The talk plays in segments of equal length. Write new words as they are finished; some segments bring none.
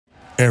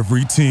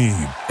Every team,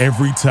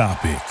 every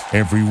topic,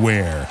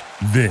 everywhere.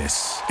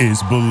 This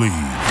is Believe.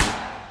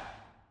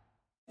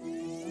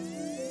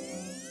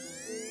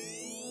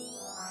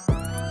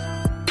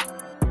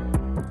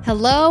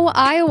 Hello,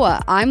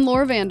 Iowa. I'm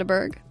Laura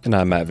Vandenberg. And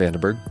I'm Matt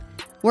Vandenberg.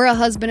 We're a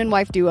husband and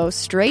wife duo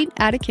straight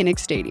out of Kinnick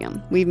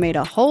Stadium. We've made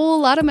a whole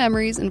lot of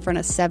memories in front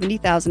of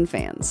 70,000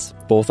 fans.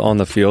 Both on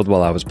the field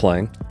while I was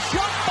playing. Jump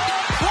ball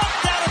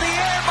plucked out of the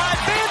air by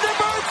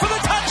Vandenberg for the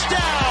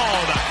touchdown.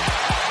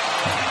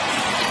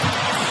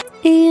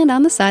 And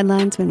on the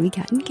sidelines when we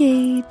got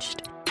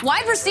engaged.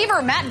 Wide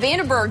receiver Matt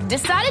Vandenberg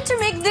decided to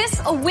make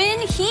this a win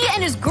he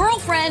and his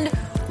girlfriend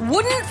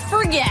wouldn't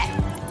forget.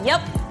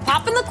 Yep,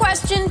 popping the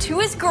question to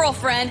his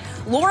girlfriend,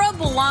 Laura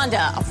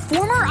Belanda, a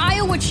former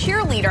Iowa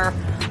cheerleader.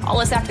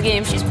 All us after the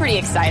game, she's pretty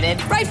excited.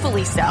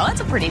 Rightfully so.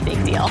 That's a pretty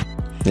big deal.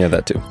 Yeah,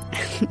 that too.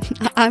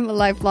 I'm a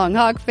lifelong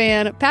Hawk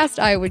fan, past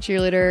Iowa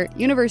cheerleader,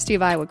 University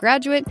of Iowa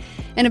graduate,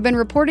 and have been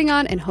reporting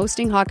on and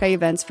hosting Hawkeye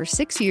events for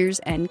 6 years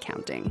and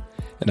counting.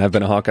 And I've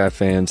been a Hawkeye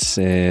fan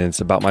since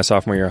about my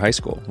sophomore year of high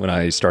school when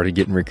I started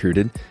getting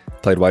recruited.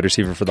 Played wide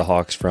receiver for the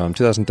Hawks from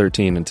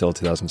 2013 until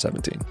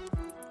 2017.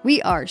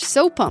 We are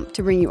so pumped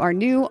to bring you our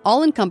new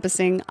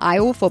all-encompassing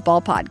Iowa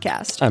football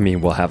podcast. I mean,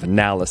 we'll have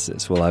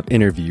analysis, we'll have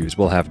interviews,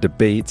 we'll have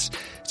debates.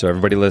 So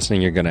everybody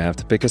listening, you're going to have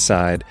to pick a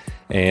side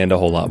and a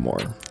whole lot more.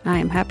 I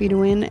am happy to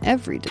win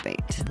every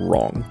debate.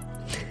 Wrong.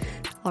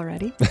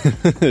 Already?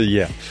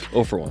 Yeah,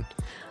 0 for 1.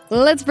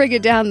 Let's break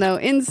it down, though.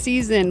 In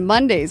season,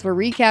 Mondays, we're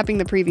recapping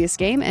the previous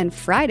game, and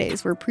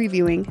Fridays, we're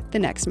previewing the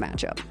next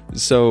matchup.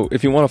 So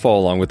if you want to follow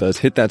along with us,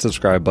 hit that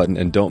subscribe button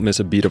and don't miss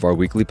a beat of our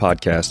weekly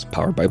podcast,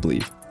 powered by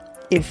Believe.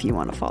 If you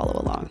want to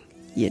follow along,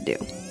 you do.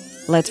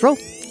 Let's roll.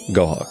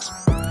 Go Hawks.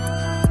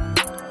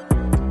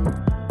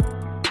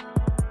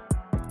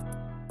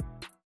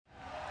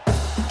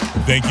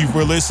 Thank you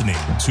for listening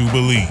to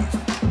Believe.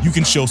 You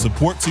can show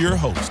support to your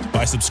host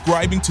by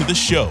subscribing to the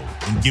show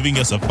and giving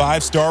us a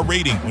 5-star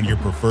rating on your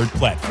preferred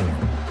platform.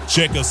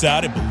 Check us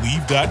out at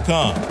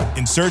Believe.com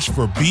and search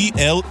for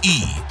BLEAV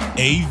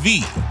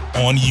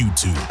on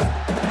YouTube.